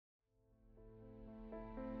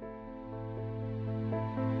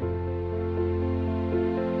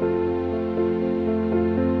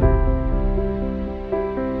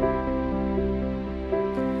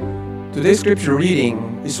Today's scripture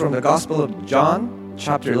reading is from the Gospel of John,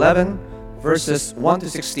 chapter 11, verses 1 to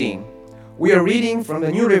 16. We are reading from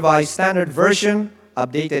the New Revised Standard Version,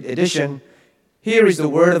 updated edition. Here is the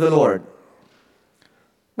word of the Lord.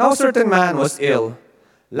 Now a certain man was ill,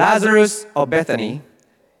 Lazarus of Bethany,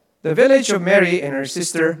 the village of Mary and her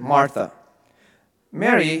sister Martha.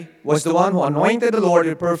 Mary was the one who anointed the Lord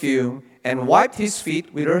with perfume and wiped his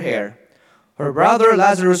feet with her hair. Her brother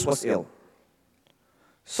Lazarus was ill.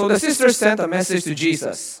 So the sisters sent a message to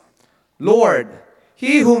Jesus, "Lord,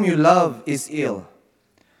 he whom you love is ill."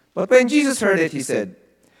 But when Jesus heard it, he said,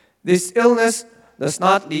 "This illness does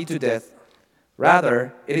not lead to death.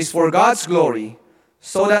 Rather, it is for God's glory,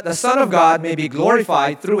 so that the Son of God may be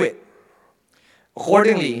glorified through it."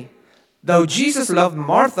 Accordingly, though Jesus loved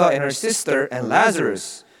Martha and her sister and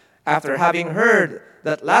Lazarus, after having heard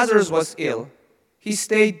that Lazarus was ill, he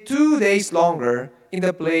stayed 2 days longer in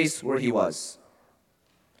the place where he was.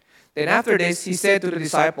 Then after this, he said to the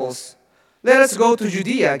disciples, "Let us go to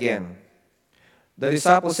Judea again." The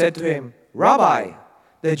disciples said to him, "Rabbi,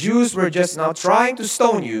 the Jews were just now trying to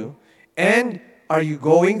stone you, and are you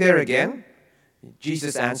going there again?"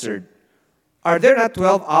 Jesus answered, "Are there not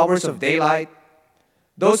 12 hours of daylight?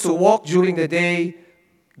 Those who walk during the day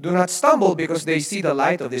do not stumble because they see the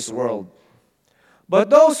light of this world. But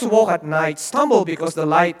those who walk at night stumble because the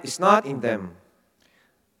light is not in them."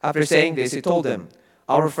 After saying this, he told them,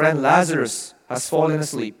 "Our friend Lazarus has fallen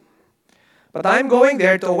asleep, but I am going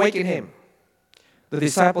there to awaken him." The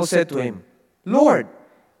disciples said to him, "Lord,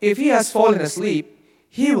 if he has fallen asleep,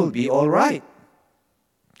 he will be all right."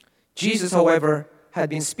 Jesus, however, had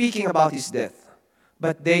been speaking about his death,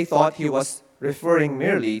 but they thought he was referring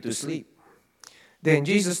merely to sleep. Then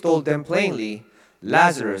Jesus told them plainly,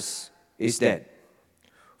 "Lazarus is dead.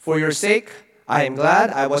 For your sake, I am glad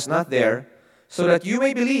I was not there, so that you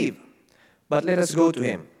may believe. But let us go to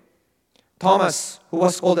him." Thomas, who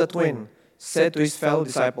was called a twin, said to his fellow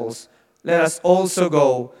disciples, "Let us also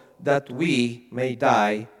go, that we may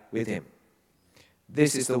die with him."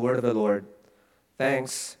 This is the word of the Lord.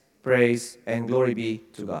 Thanks, praise, and glory be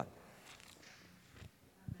to God.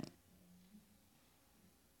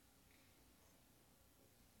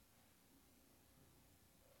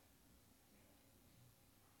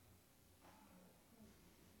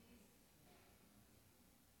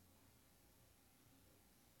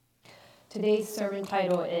 Today's sermon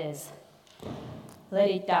title is, "Let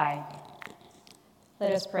It Die."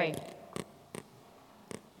 Let us pray.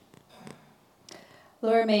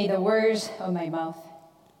 Lord, may the words of my mouth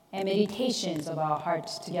and meditations of our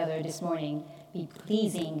hearts together this morning be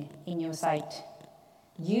pleasing in your sight.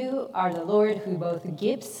 You are the Lord who both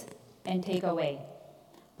gives and takes away.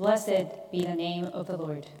 Blessed be the name of the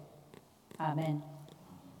Lord. Amen.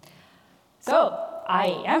 So,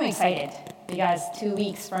 I am excited because 2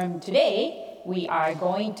 weeks from today, we are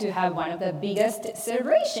going to have one of the biggest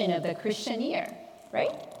celebration of the Christian year,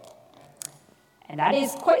 right? And that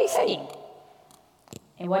is quite exciting.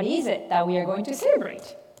 And what is it that we are going to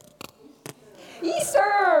celebrate?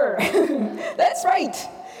 Easter! That's right.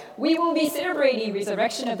 We will be celebrating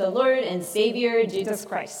resurrection of the Lord and Savior Jesus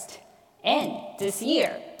Christ. And this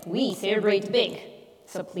year, we celebrate big.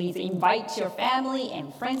 So please invite your family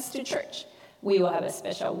and friends to church. We will have a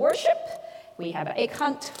special worship. We have an egg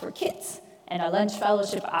hunt for kids and a lunch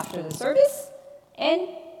fellowship after the service. And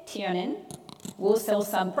Tianen will sell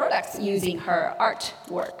some products using her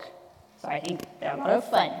artwork. So I think they're a lot of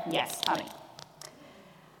fun. Yes, coming.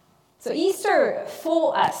 So Easter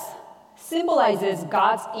for us symbolizes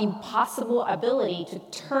God's impossible ability to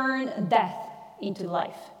turn death into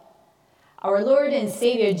life. Our Lord and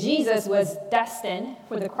Savior Jesus was destined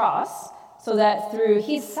for the cross so that through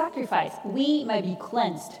his sacrifice we might be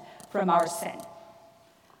cleansed from our sin.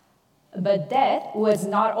 But death was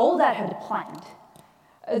not all that had planned.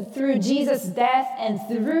 Through Jesus' death and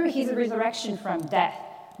through his resurrection from death,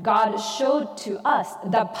 God showed to us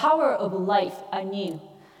the power of life anew,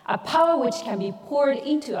 a power which can be poured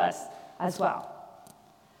into us as well.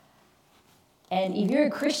 And if you're a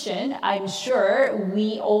Christian, I'm sure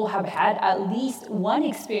we all have had at least one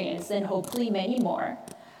experience, and hopefully many more,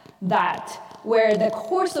 where the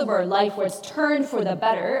course of our life was turned for the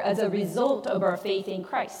better as a result of our faith in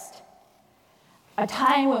Christ. A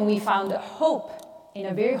time when we found hope in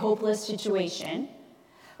a very hopeless situation,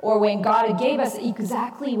 or when God gave us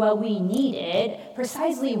exactly what we needed,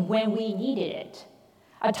 precisely when we needed it.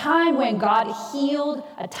 A time when God healed,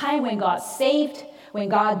 a time when God saved, when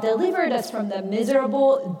God delivered us from the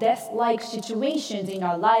miserable, death-like situations in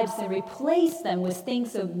our lives and replaced them with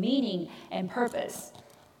things of meaning and purpose.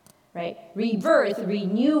 Right? Rebirth,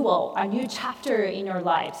 renewal, a new chapter in our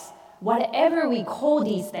lives, whatever we call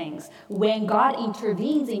these things, when God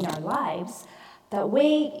intervenes in our lives,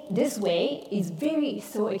 this way is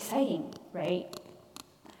so exciting, right?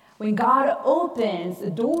 When God opens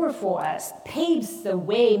the door for us, paves the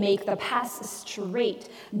way, make the path straight,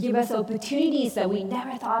 give us opportunities that we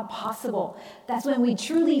never thought possible, that's when we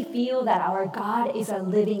truly feel that our God is a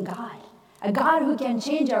living God. A God who can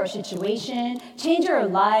change our situation, change our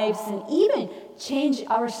lives, and even change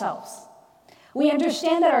ourselves. We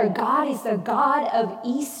understand that our God is the God of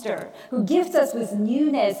Easter, who gifts us with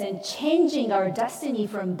newness and changing our destiny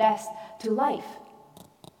from death to life.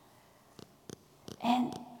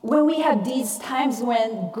 And when we have these times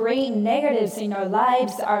when great negatives in our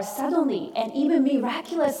lives are suddenly and even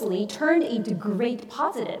miraculously turned into great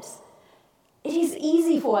positives, it is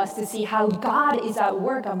easy for us to see how God is at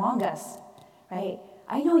work among us, right?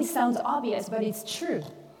 I know it sounds obvious, but it's true.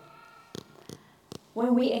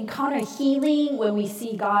 When we encounter healing, when we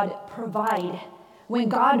see God provide, when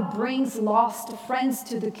God brings lost friends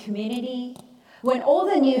to the community, when all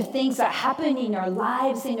the new things that happen in our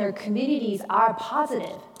lives, in our communities are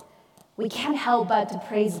positive, we can't help but to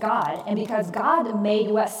praise God, and because God made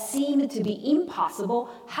what seemed to be impossible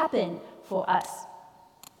happen for us.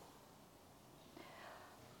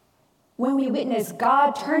 When we witness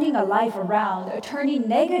God turning a life around, turning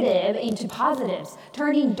negative into positives,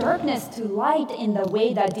 turning darkness to light in the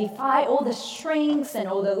way that defy all the strengths and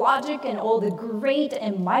all the logic and all the great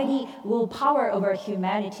and mighty willpower of our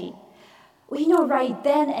humanity, we know right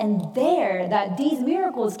then and there that these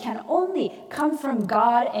miracles can only come from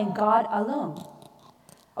God and God alone.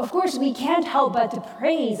 Of course, we can't help but to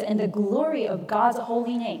praise and the glory of God's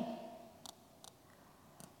holy name.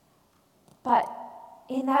 But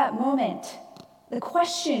in that moment, the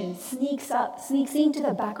question sneaks into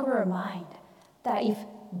the back of our mind that if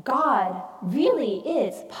God really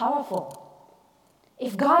is powerful,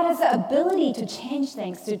 if God has the ability to change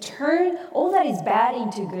things, to turn all that is bad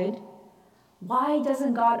into good, why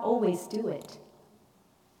doesn't God always do it?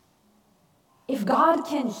 If God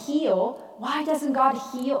can heal, why doesn't God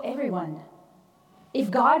heal everyone?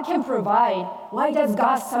 If God can provide, why does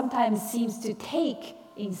God sometimes seem to take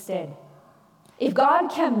instead? If God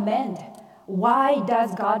can mend, why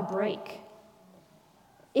does God break?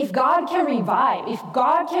 If God can revive, if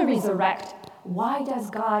God can resurrect, why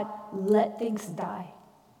does God let things die?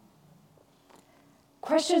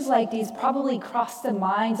 Questions like these probably cross the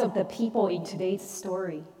minds of the people in today's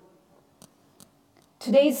story.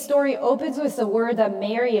 Today's story opens with the word that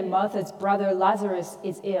Mary and Martha's brother Lazarus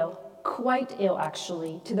is ill, quite ill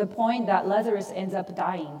actually, to the point that Lazarus ends up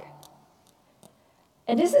dying.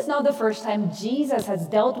 And this is not the first time Jesus has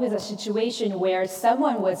dealt with a situation where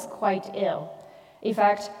someone was quite ill. In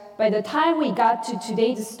fact, by the time we got to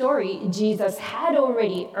today's story, Jesus had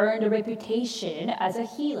already earned a reputation as a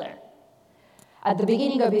healer. At the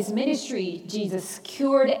beginning of his ministry, Jesus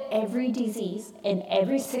cured every disease and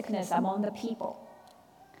every sickness among the people.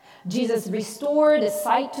 Jesus restored the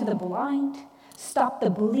sight to the blind, stopped the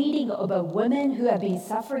bleeding of a woman who had been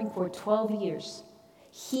suffering for 12 years,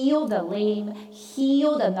 healed the lame,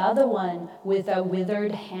 healed another one with a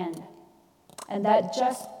withered hand. And that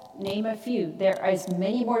just name a few. There are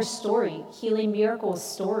many more healing miracle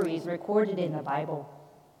stories recorded in the Bible.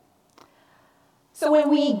 So when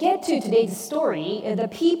we get to today's story, the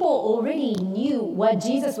people already knew what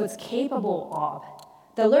Jesus was capable of.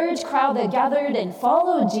 The large crowd that gathered and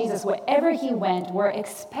followed Jesus wherever he went were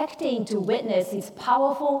expecting to witness his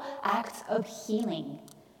powerful acts of healing.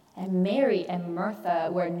 And Mary and Martha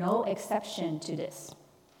were no exception to this.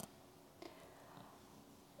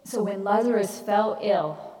 So when Lazarus fell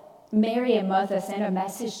ill, Mary and Martha sent a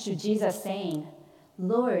message to Jesus saying,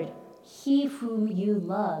 "Lord, he whom you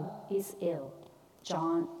love is ill."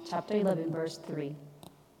 John chapter 11, verse 3.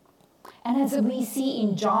 And as we see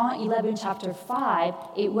in John 11, chapter 5,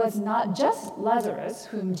 it was not just Lazarus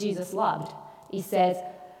whom Jesus loved. It says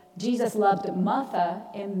Jesus loved Martha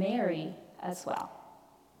and Mary as well.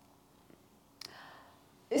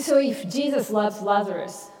 So if Jesus loves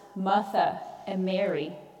Lazarus, Martha, and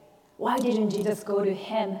Mary, why didn't Jesus go to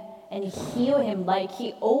him and heal him like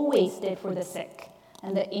he always did for the sick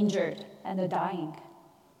and the injured and the dying?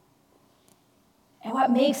 And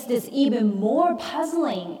what makes this even more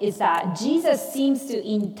puzzling is that Jesus seems to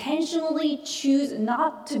intentionally choose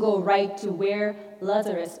not to go right to where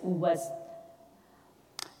Lazarus was.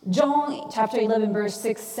 John chapter 11, verse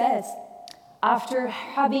 6 says, after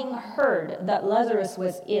having heard that Lazarus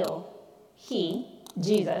was ill, he,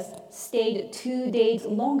 Jesus, stayed 2 days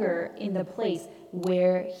longer in the place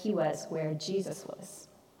where Jesus was.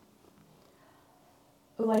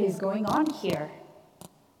 What is going on here?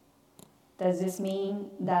 Does this mean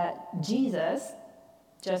that Jesus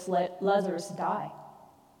just let Lazarus die?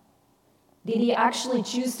 Did he actually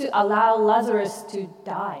choose to allow Lazarus to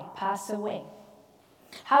die, pass away?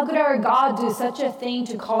 How could our God do such a thing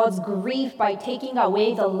to cause grief by taking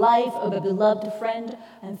away the life of a beloved friend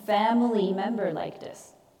and family member like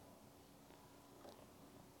this?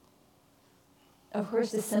 Of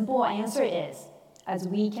course, the simple answer is, as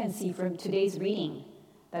we can see from today's reading,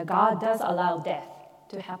 that God does allow death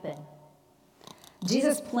to happen.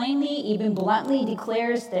 Jesus plainly, even bluntly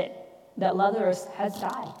declares that Lazarus has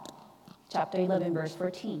died. Chapter 11, verse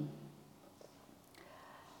 14.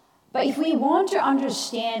 But if we want to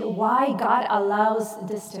understand why God allows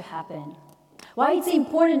this to happen, why it's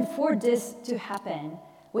important for this to happen,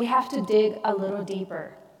 we have to dig a little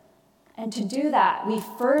deeper. And to do that, we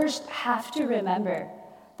first have to remember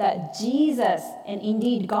that Jesus, and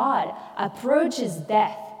indeed God, approaches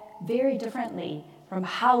death very differently from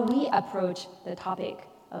how we approach the topic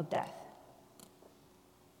of death.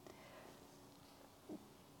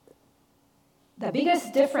 The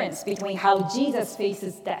biggest difference between how Jesus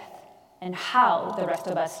faces death and how the rest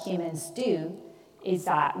of us humans do is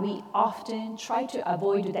that we often try to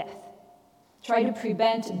avoid death, try to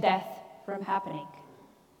prevent death from happening.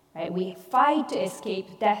 Right? We fight to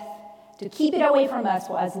escape death, to keep it away from us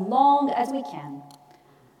for as long as we can.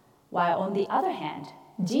 While on the other hand,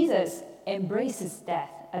 Jesus embraces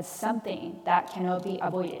death as something that cannot be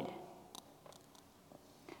avoided.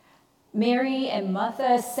 Mary and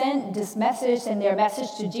Martha sent this message and their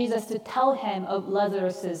message to Jesus to tell him of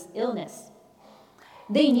Lazarus' illness.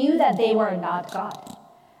 They knew that they were not God,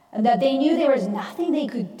 and that they knew there was nothing they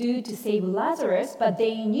could do to save Lazarus, but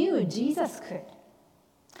they knew Jesus could.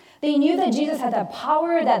 They knew that Jesus had a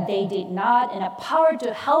power that they did not, and a power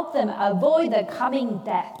to help them avoid the coming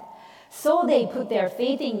death. So they put their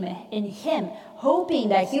faith in him, hoping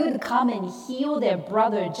that he would come and heal their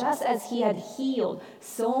brother just as he had healed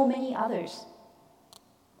so many others.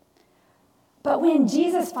 But when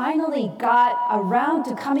Jesus finally got around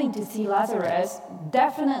to coming to see Lazarus,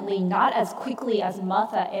 definitely not as quickly as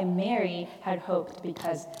Martha and Mary had hoped,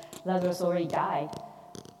 because Lazarus already died,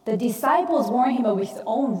 the disciples warned him of his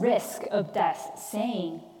own risk of death,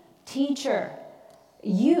 saying, "Teacher,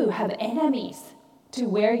 you have enemies to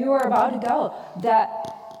where you are about to go. The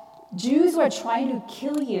Jews were trying to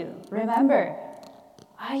kill you. Remember,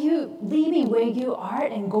 are you leaving where you are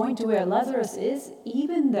and going to where Lazarus is,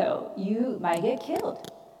 even though you might get killed?"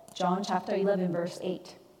 John chapter 11, verse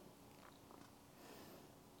 8.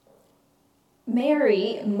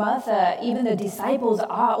 Mary, Martha, even the disciples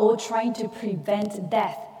are all trying to prevent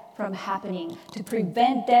death from happening, to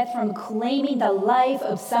prevent death from claiming the life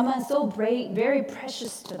of someone so very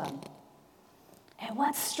precious to them. And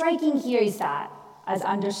what's striking here is that, as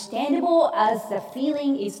understandable as the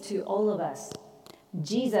feeling is to all of us,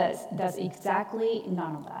 Jesus does exactly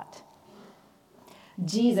none of that.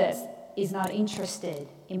 Jesus is not interested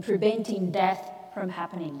in preventing death from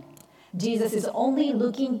happening. Jesus is only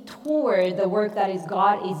looking toward the work that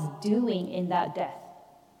God is doing in that death.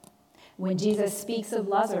 When Jesus speaks of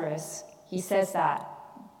Lazarus, he says that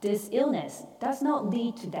this illness does not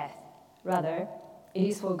lead to death. Rather, it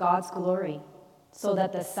is for God's glory, so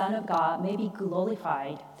that the Son of God may be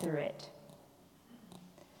glorified through it.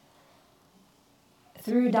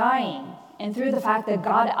 Through dying and through the fact that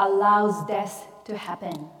God allows death to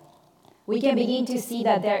happen, we can begin to see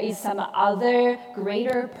that there is some other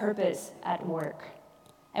greater purpose at work.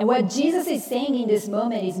 And what Jesus is saying in this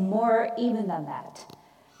moment is more even than that.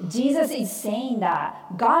 Jesus is saying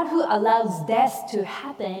that God who allows death to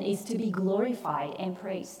happen is to be glorified and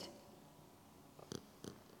praised.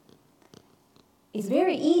 It's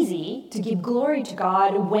very easy to give glory to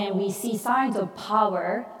God when we see signs of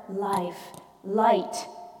power, life, light,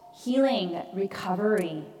 healing,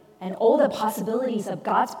 recovery, and all the possibilities of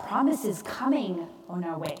God's promises coming on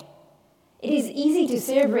our way. It is easy to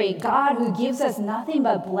celebrate God who gives us nothing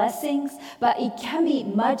but blessings, but it can be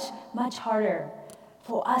much, much harder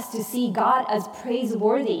for us to see God as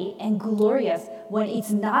praiseworthy and glorious when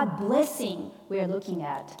it's not blessing we're looking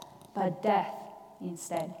at, but death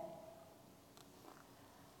instead.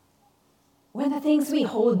 When the things we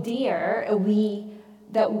hold dear,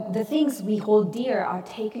 the things we hold dear are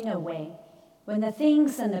taken away, when the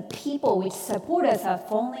things and the people which support us are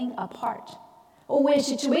falling apart, or when a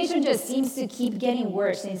situation just seems to keep getting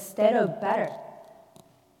worse instead of better,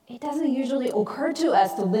 it doesn't usually occur to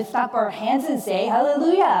us to lift up our hands and say,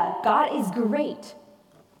 "Hallelujah, God is great."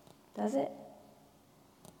 Does it?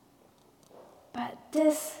 But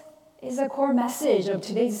this is a core message of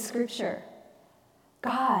today's scripture.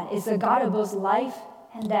 God is the God of both life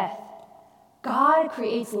and death. God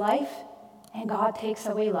creates life and God takes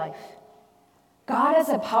away life. God has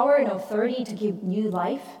the power and authority to give new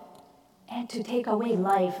life and to take away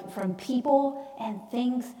life from people and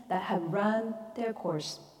things that have run their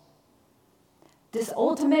course. This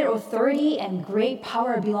ultimate authority and great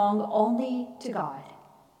power belong only to God.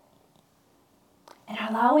 And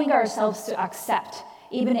allowing ourselves to accept,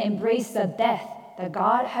 even embrace the death that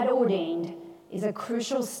God had ordained is a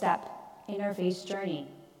crucial step in our faith journey.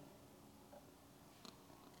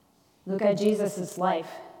 Look at Jesus' life.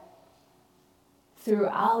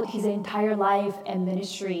 Throughout his entire life and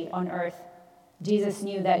ministry on earth, Jesus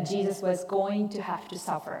knew that Jesus was going to have to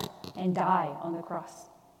suffer and die on the cross.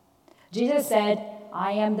 Jesus said,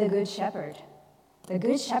 "I am the good shepherd." The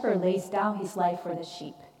good shepherd lays down his life for the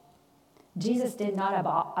sheep. Jesus did not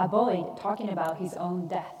avoid talking about his own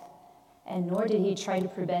death, and nor did he try to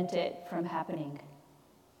prevent it from happening.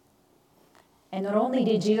 And not only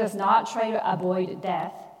did Jesus not try to avoid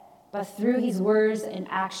death, but through his words and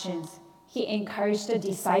actions, he encouraged the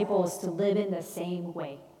disciples to live in the same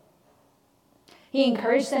way. He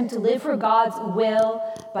encouraged them to live for God's will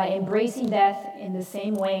by embracing death in the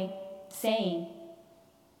same way, saying,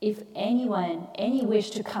 "If anyone, any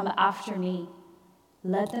wish to come after me,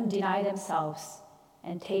 let them deny themselves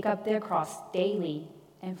and take up their cross daily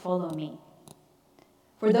and follow me.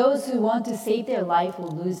 For those who want to save their life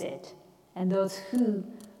will lose it, and those who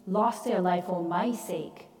lost their life for my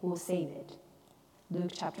sake will save it."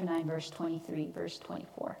 Luke chapter 9, verse 23, verse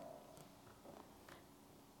 24.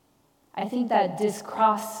 I think that this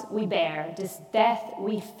cross we bear, this death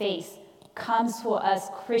we face, comes for us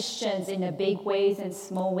Christians in the big ways and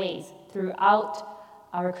small ways throughout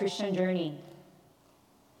our Christian journey.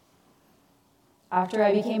 After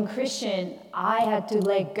I became Christian, I had to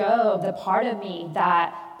let go of the part of me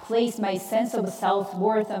that placed my sense of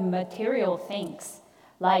self-worth on material things,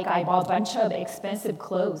 like I bought a bunch of expensive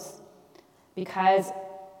clothes. Because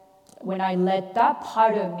when I let that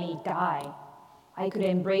part of me die, I could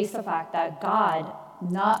embrace the fact that God,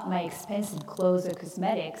 not my expensive clothes or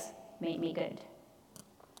cosmetics, made me good.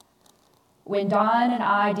 When Don and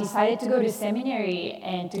I decided to go to seminary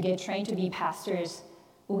and to get trained to be pastors,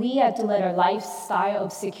 we had to let our lifestyle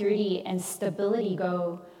of security and stability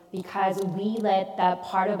go because we let that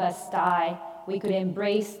part of us die. We could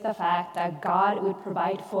embrace the fact that God would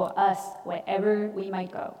provide for us wherever we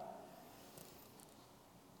might go.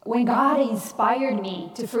 When God inspired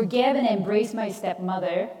me to forgive and embrace my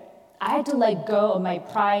stepmother, I had to let go of my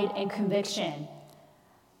pride and conviction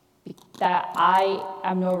that I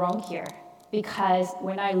am no wrong here. Because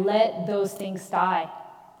when I let those things die,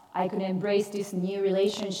 I could embrace this new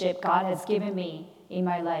relationship God has given me in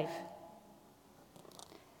my life.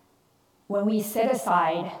 When we set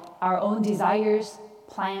aside our own desires,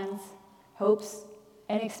 plans, hopes,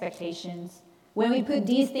 and expectations, when we put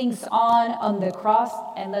these things on the cross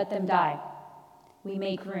and let them die, we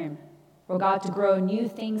make room for God to grow new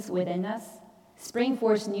things within us, spring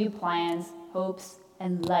forth new plans, hopes,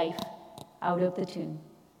 and life out of the tomb.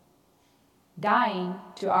 Dying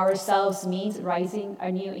to ourselves means rising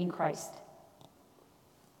anew in Christ.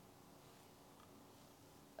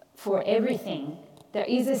 For everything, there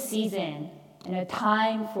is a season and a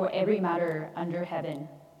time for every matter under heaven.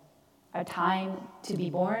 A time to be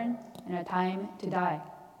born and a time to die.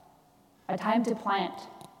 A time to plant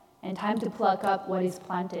and time to pluck up what is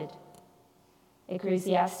planted.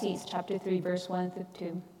 Ecclesiastes chapter 3, verse 1 through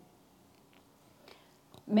 2.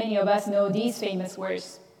 Many of us know these famous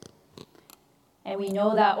words. And we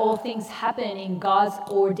know that all things happen in God's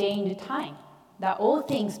ordained time. That all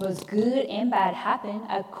things, both good and bad, happen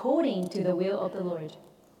according to the will of the Lord.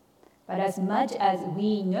 But as much as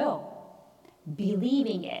we know,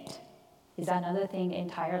 believing it is another thing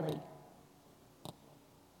entirely.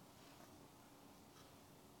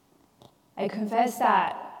 I confess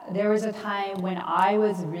that there was a time when I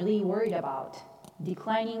was really worried about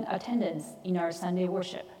declining attendance in our Sunday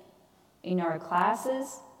worship, in our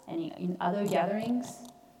classes, and in other gatherings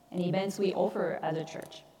and events we offer as a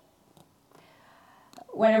church.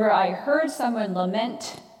 Whenever I heard someone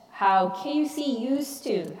lament how KUC used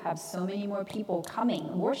to have so many more people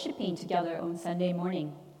coming, worshiping together on Sunday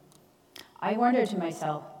morning, I wondered to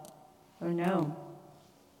myself, oh no,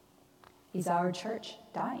 is our church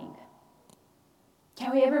dying?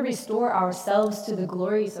 Can we ever restore ourselves to the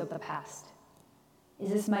glories of the past? Is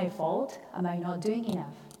this my fault? Am I not doing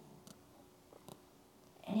enough?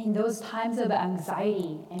 And in those times of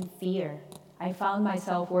anxiety and fear, I found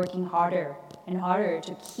myself working harder and harder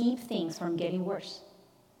to keep things from getting worse.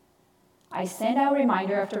 I sent out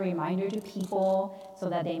reminder after reminder to people so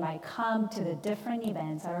that they might come to the different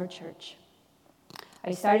events at our church.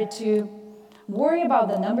 I started to worry about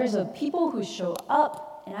the numbers of people who show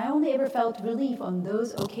up, and I only ever felt relief on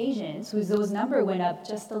those occasions whose those number went up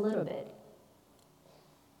just a little bit.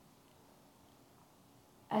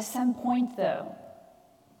 At some point, though,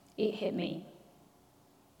 it hit me.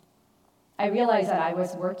 I realized that I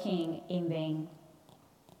was working in vain.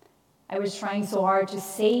 I was trying so hard to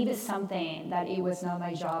save something that it was not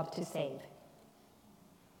my job to save.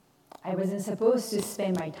 I wasn't supposed to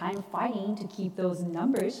spend my time fighting to keep those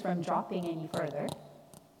numbers from dropping any further,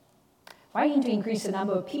 fighting to increase the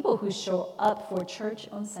number of people who show up for church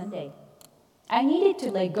on Sunday. I needed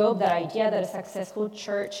to let go of that idea that a successful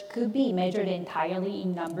church could be measured entirely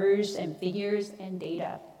in numbers and figures and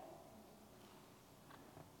data.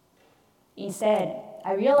 Instead,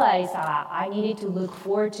 I realized that I needed to look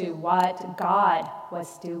forward to what God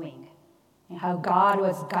was doing and how God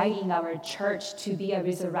was guiding our church to be a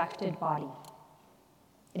resurrected body.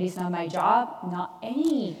 It is not my job, not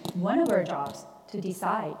any one of our jobs, to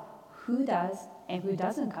decide who does and who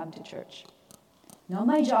doesn't come to church. Not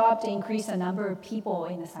my job to increase the number of people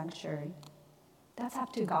in the sanctuary. That's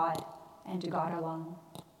up to God and to God alone.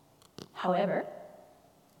 However,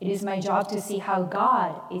 it is my job to see how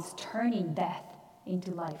God is turning death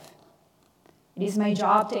into life. It is my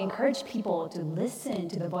job to encourage people to listen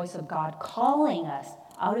to the voice of God calling us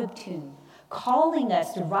out of tune, calling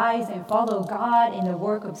us to rise and follow God in the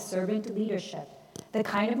work of servant leadership, the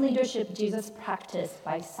kind of leadership Jesus practiced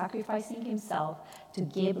by sacrificing himself to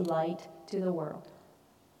give light to the world.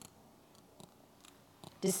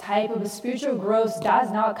 This type of spiritual growth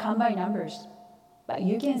does not come by numbers, but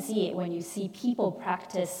you can see it when you see people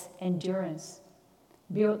practice endurance,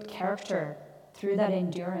 build character through that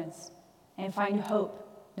endurance, and find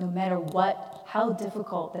hope no matter how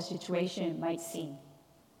difficult the situation might seem.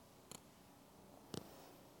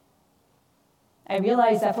 I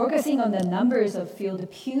realized that focusing on the numbers of filled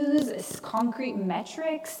pews, concrete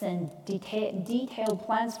metrics, and detailed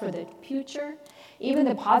plans for the future, even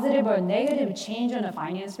the positive or negative change on a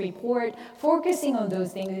finance report, focusing on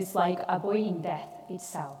those things is like avoiding death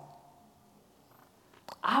itself.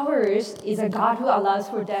 Ours is a God who allows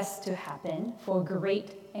for deaths to happen for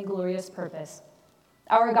great and glorious purpose.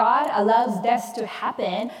 Our God allows deaths to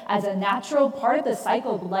happen as a natural part of the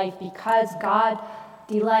cycle of life because God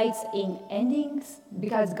delights in endings,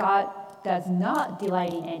 because God does not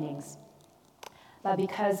delight in endings, but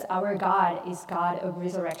because our God is God of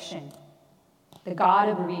resurrection, the God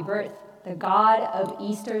of rebirth, the God of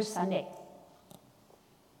Easter Sunday.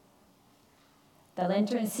 The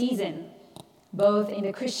Lenten season, both in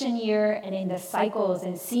the Christian year and in the cycles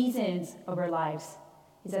and seasons of our lives,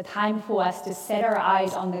 is a time for us to set our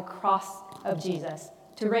eyes on the cross of Jesus,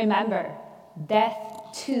 to remember death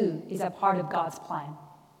too is a part of God's plan.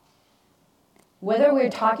 Whether we're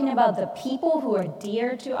talking about the people who are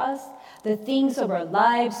dear to us, the things of our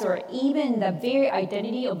lives, or even the very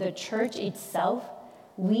identity of the church itself,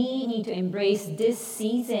 we need to embrace this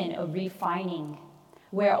season of refining,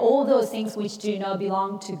 where all those things which do not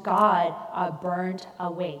belong to God are burned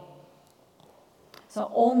away.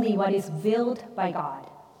 So only what is willed by God,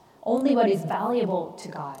 only what is valuable to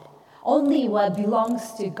God, only what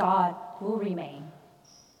belongs to God will remain.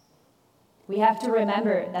 We have to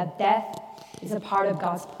remember that death is a part of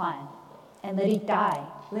God's plan, and let it die,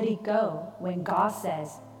 let it go when God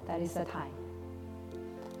says that is the time.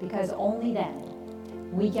 Because only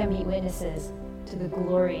then we can be witnesses to the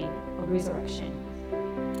glory of resurrection.